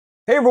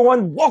Hey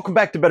everyone, welcome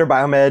back to Better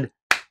Biomed.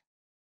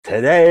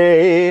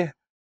 Today,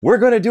 we're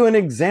going to do an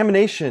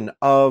examination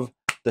of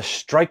the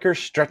Stryker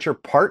stretcher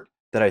part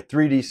that I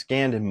 3D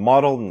scanned and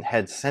modeled and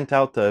had sent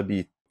out to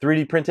be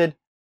 3D printed.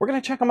 We're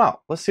going to check them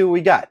out. Let's see what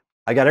we got.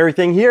 I got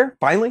everything here,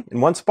 finally,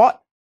 in one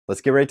spot. Let's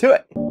get right to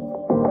it.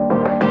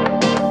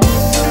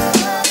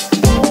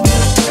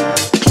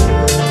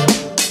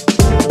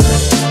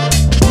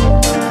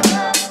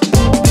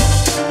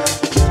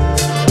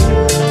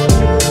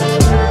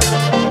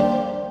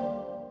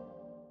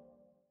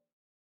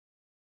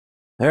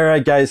 All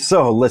right, guys,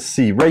 so let's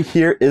see. Right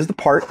here is the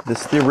part.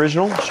 This is the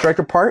original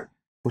Stryker part,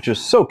 which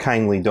was so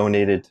kindly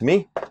donated to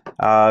me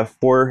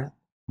for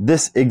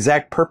this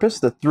exact purpose,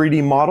 the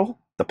 3D model,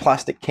 the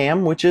plastic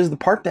cam, which is the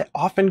part that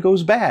often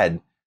goes bad.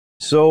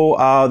 So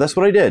that's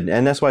what I did,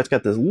 and that's why it's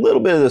got this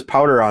little bit of this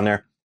powder on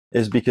there,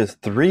 is because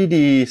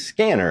 3D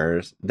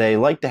scanners, they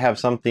like to have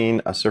something,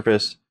 a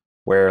surface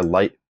where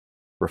light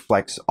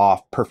reflects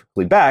off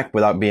perfectly back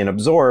without being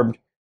absorbed.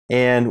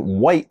 And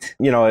white,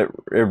 you know, it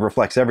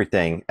reflects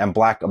everything, and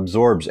black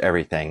absorbs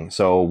everything.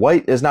 So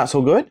white is not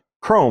so good.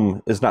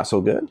 Chrome is not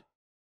so good.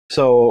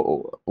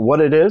 So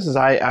what it is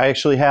I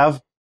actually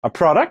have a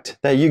product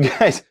that you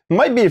guys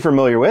might be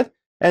familiar with.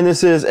 And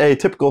this is a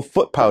typical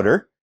foot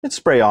powder. It's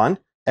spray on.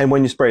 And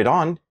when you spray it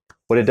on,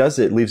 what it does,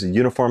 it leaves a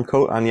uniform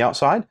coat on the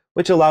outside,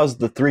 which allows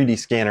the 3D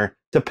scanner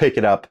to pick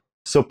it up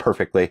so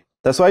perfectly.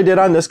 That's what I did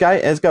on this guy.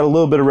 And it's got a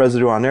little bit of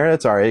residue on there.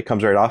 That's all right. It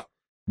comes right off.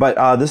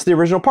 But this is the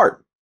original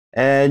part.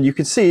 And you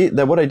can see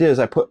that what I did is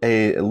I put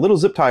a little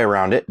zip tie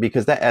around it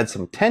because that adds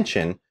some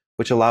tension,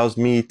 which allows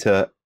me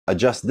to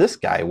adjust this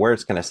guy where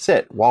it's going to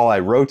sit while I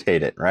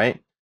rotate it,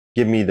 right?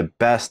 Give me the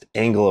best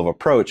angle of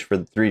approach for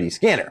the 3D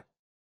scanner.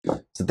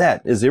 So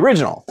that is the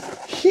original.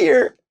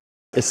 Here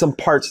is some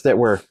parts that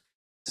were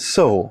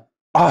so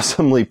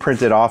awesomely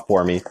printed off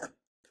for me.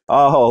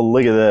 Oh,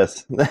 look at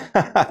this.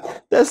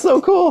 That's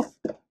so cool.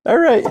 All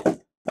right.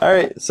 All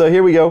right. So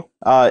here we go.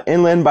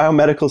 Inland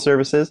Biomedical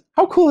Services.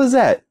 How cool is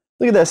that?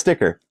 Look at that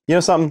sticker. You know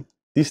something?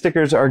 These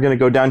stickers are going to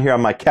go down here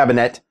on my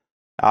cabinet.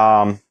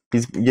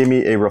 He's gave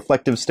me a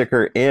reflective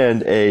sticker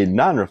and a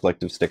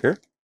non-reflective sticker.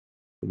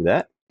 Look at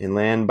that.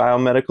 Inland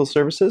Biomedical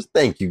Services.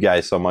 Thank you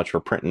guys so much for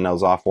printing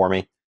those off for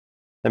me.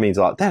 That means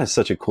a lot. That is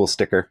such a cool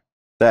sticker.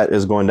 That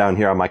is going down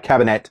here on my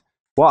cabinet.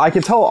 Well, I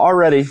can tell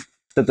already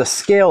that the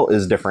scale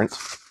is different,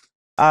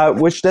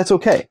 which that's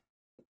okay.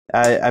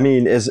 I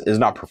mean, is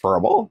not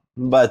preferable,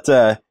 but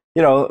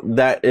you know,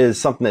 that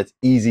is something that's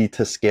easy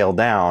to scale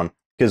down.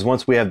 Because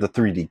once we have the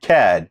 3D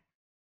CAD,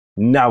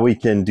 now we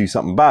can do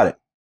something about it.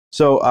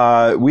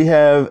 So we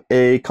have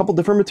a couple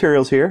different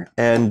materials here,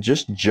 and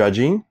just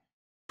judging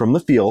from the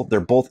feel, they're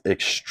both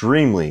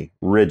extremely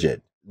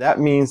rigid.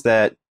 That means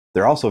that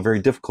they're also very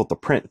difficult to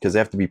print because they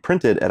have to be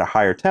printed at a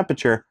higher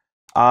temperature,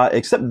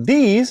 except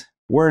these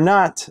were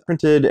not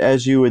printed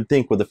as you would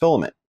think with a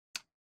filament.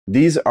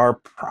 These are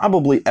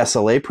probably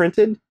SLA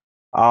printed.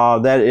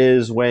 That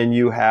is when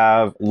you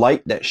have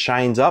light that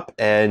shines up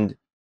and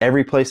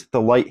every place that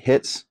the light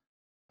hits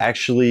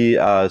actually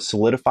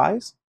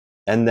solidifies.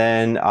 And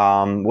then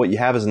what you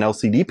have is an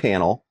LCD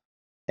panel,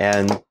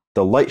 and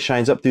the light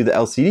shines up through the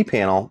LCD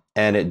panel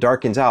and it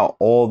darkens out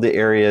all the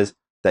areas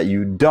that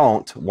you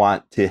don't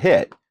want to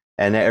hit.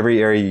 And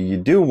every area you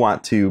do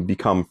want to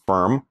become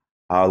firm,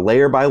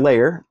 layer by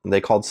layer,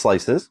 they're called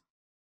slices.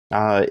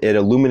 It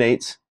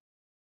illuminates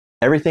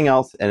everything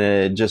else, and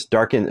it just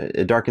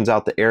darkens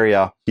out the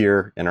area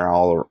here and are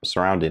all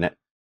surrounding it.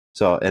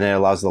 So, and it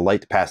allows the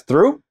light to pass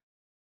through,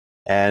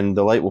 and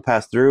the light will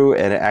pass through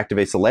and it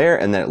activates the layer,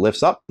 and then it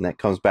lifts up and then it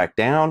comes back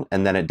down,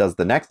 and then it does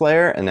the next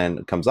layer, and then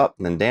it comes up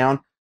and then down.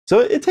 So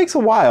it takes a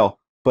while,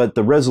 but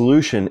the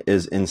resolution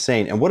is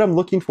insane. And what I'm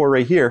looking for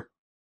right here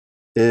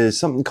is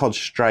something called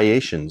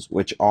striations,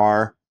 which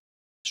are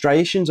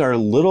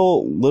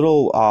little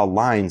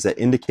lines that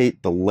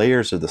indicate the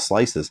layers of the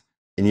slices.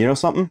 And you know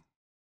something?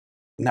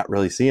 I'm not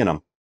really seeing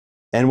them.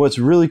 And what's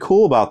really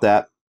cool about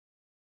that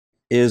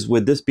is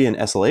with this being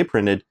SLA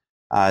printed,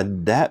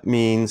 that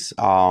means,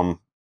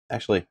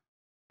 actually,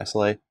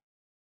 SLA,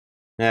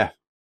 yeah,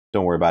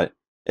 don't worry about it.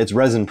 It's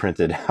resin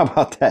printed. How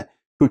about that?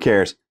 Who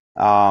cares?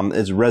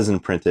 It's resin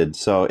printed.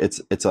 So it's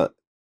a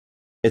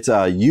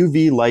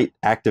UV light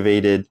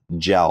activated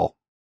gel.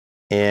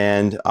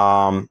 And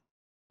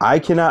I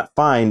cannot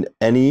find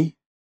any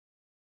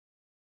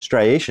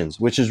striations,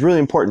 which is really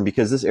important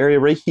because this area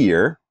right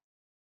here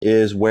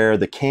is where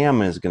the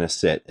cam is going to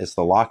sit. It's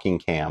the locking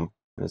cam.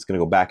 And it's going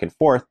to go back and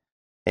forth.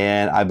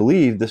 And I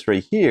believe this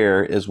right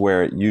here is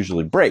where it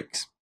usually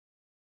breaks.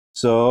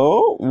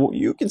 So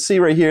you can see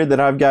right here that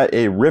I've got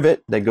a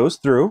rivet that goes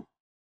through.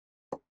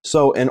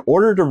 So in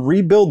order to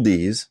rebuild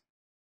these,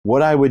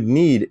 what I would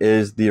need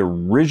is the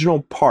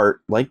original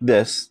part like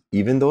this,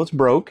 even though it's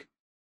broke,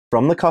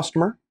 from the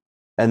customer.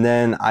 And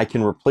then I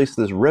can replace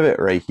this rivet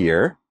right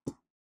here.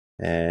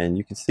 And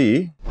you can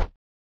see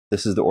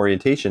this is the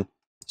orientation.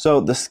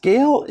 So the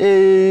scale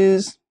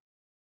is,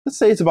 let's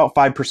say it's about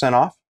 5%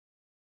 off.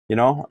 You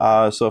know,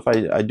 so if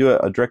I do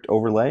a direct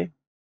overlay,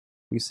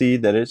 you see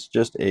that it's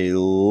just a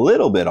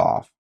little bit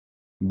off.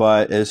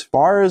 But as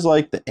far as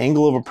like the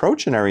angle of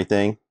approach and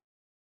everything,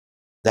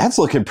 that's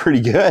looking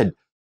pretty good.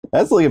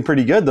 That's looking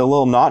pretty good. The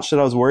little notch that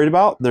I was worried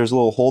about, there's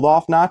little hold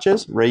off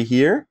notches right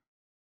here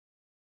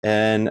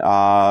and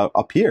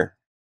up here.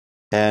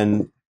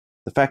 And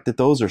the fact that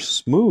those are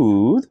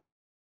smooth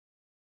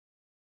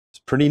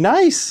is pretty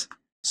nice.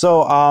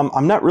 So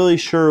I'm not really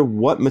sure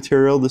what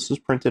material this was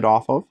printed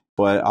off of,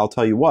 but I'll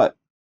tell you what,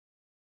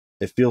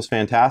 it feels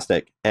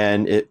fantastic.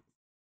 And it,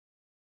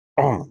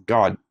 oh my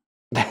God,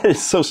 that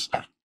is so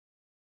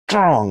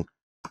strong.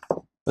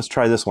 Let's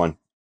try this one.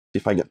 See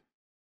if I get,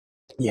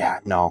 yeah,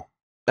 no,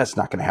 that's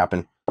not going to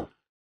happen.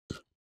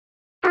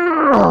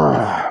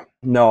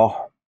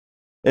 No,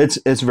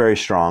 it's very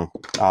strong.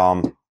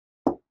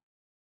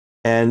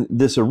 And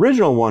this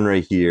original one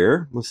right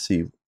here, let's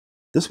see,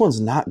 this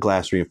one's not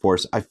glass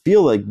reinforced. I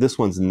feel like this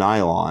one's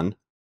nylon,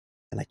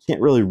 and I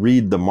can't really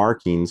read the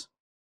markings.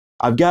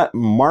 I've got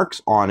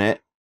marks on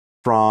it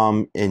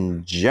from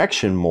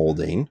injection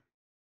molding.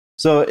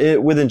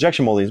 So with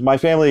injection moldings, my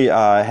family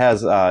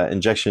has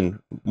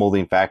injection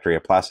molding factory,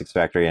 a plastics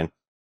factory, and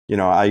you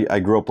know, I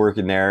grew up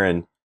working there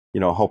and you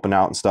know, helping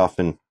out and stuff,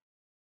 and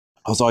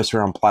I was always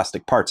around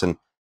plastic parts, and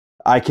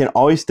I can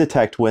always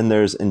detect when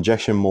there's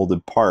injection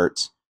molded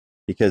parts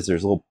because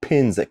there's little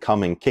pins that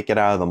come and kick it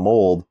out of the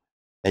mold,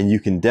 and you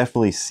can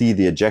definitely see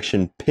the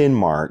ejection pin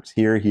marks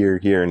here, here,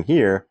 here, and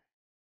here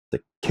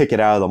to kick it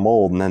out of the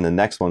mold, and then the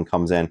next one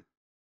comes in.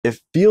 It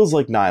feels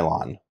like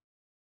nylon.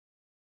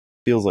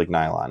 Feels like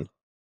nylon,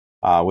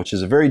 which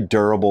is a very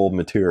durable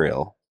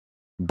material,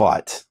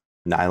 but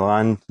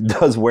nylon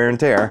does wear and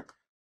tear.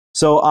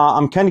 So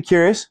I'm kind of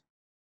curious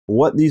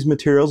what these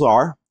materials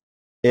are.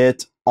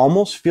 It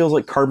almost feels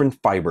like carbon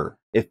fiber.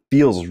 It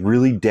feels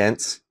really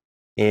dense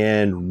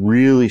and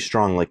really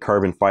strong like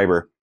carbon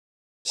fiber.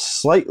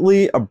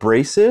 Slightly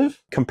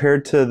abrasive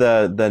compared to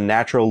the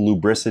natural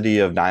lubricity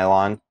of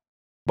nylon,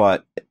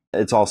 but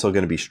it's also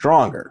going to be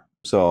stronger.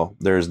 So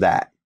there's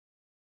that.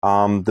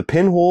 The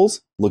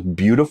pinholes look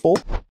beautiful.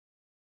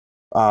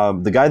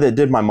 The guy that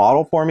did my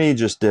model for me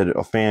just did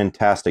a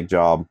fantastic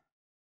job.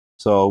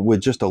 So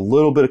with just a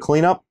little bit of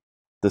cleanup,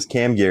 this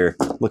cam gear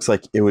looks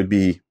like it would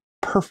be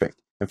perfect.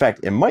 In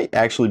fact, it might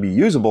actually be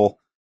usable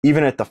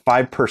even at the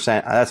 5%,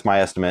 that's my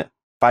estimate,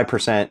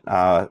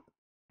 5%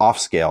 off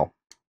scale.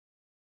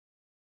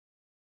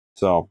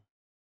 So,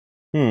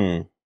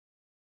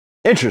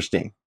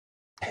 interesting.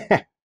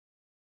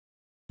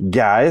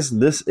 Guys,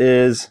 this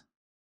is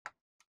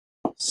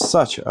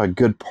such a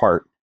good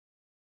part.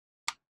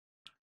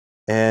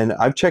 And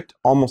I've checked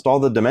almost all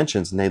the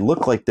dimensions and they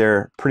look like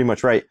they're pretty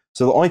much right.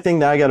 So the only thing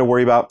that I got to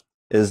worry about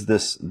is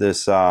this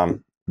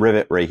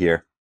rivet right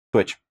here,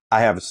 which I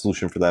have a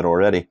solution for that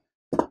already.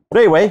 But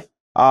anyway,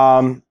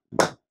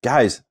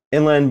 guys,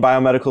 Inland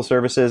Biomedical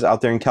Services out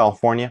there in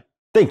California,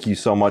 thank you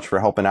so much for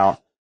helping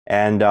out.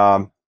 And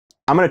I'm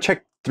going to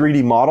check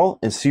 3D model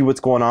and see what's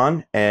going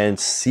on and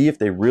see if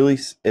they really,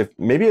 if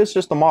maybe it's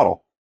just a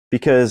model.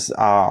 Because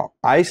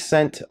I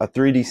sent a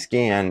 3D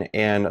scan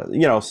and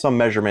you know some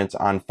measurements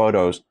on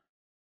photos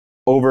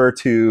over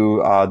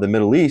to the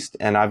Middle East,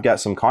 and I've got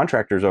some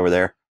contractors over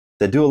there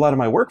that do a lot of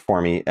my work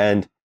for me,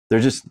 and they're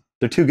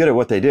too good at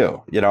what they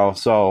do, you know.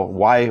 So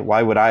why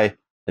would I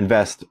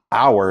invest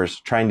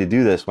hours trying to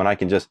do this when I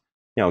can just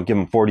you know give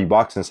them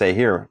 $40 and say,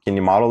 here, can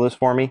you model this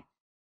for me?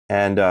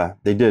 And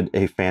they did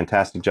a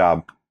fantastic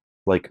job.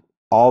 Like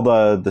all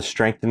the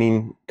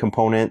strengthening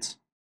components,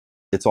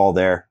 it's all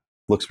there.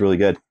 Looks really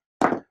good.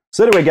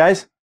 So anyway,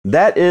 guys,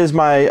 that is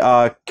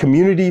my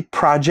community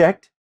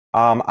project.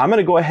 I'm going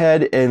to go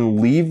ahead and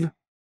leave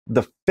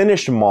the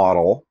finished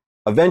model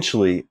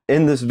eventually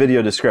in this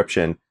video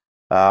description.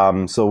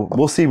 So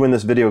we'll see when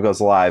this video goes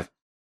live.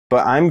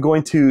 But I'm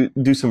going to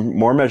do some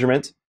more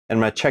measurements and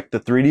I'm going to check the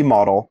 3D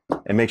model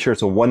and make sure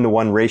it's a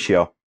 1-to-1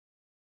 ratio.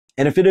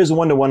 And if it is a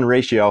 1-to-1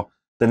 ratio,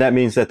 then that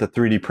means that the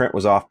 3D print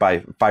was off by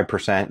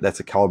 5%. That's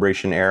a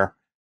calibration error.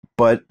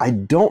 But I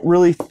don't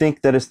really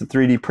think that it's the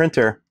 3D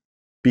printer,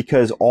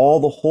 because all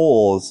the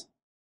holes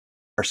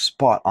are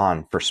spot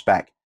on for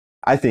spec.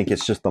 I think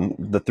it's just the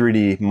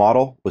 3D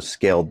model was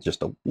scaled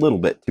just a little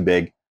bit too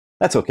big.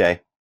 That's okay.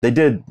 They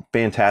did a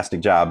fantastic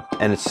job,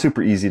 and it's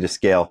super easy to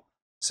scale.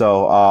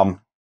 So,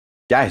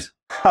 guys,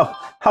 how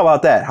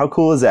about that? How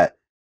cool is that?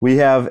 We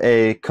have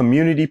a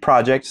community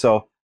project.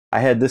 So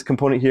I had this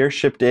component here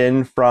shipped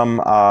in from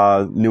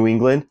New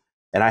England,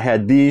 and I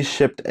had these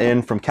shipped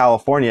in from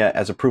California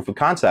as a proof of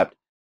concept.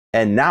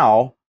 And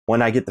now,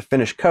 when I get the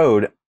finished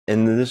code,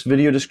 in this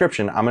video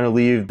description, I'm going to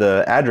leave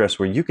the address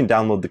where you can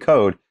download the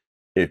code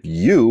if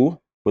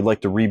you would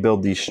like to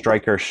rebuild these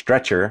Stryker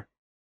stretcher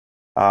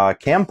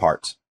cam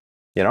parts.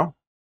 You know,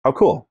 how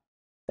cool.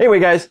 Anyway,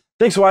 guys,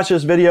 thanks for watching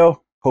this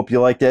video. Hope you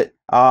liked it.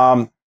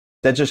 That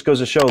just goes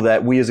to show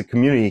that we as a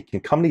community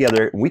can come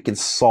together and we can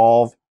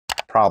solve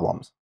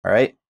problems. All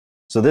right.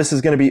 So this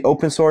is going to be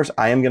open source.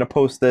 I am going to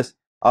post this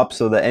up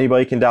so that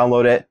anybody can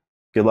download it.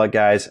 Good luck,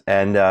 guys,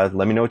 and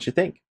let me know what you think.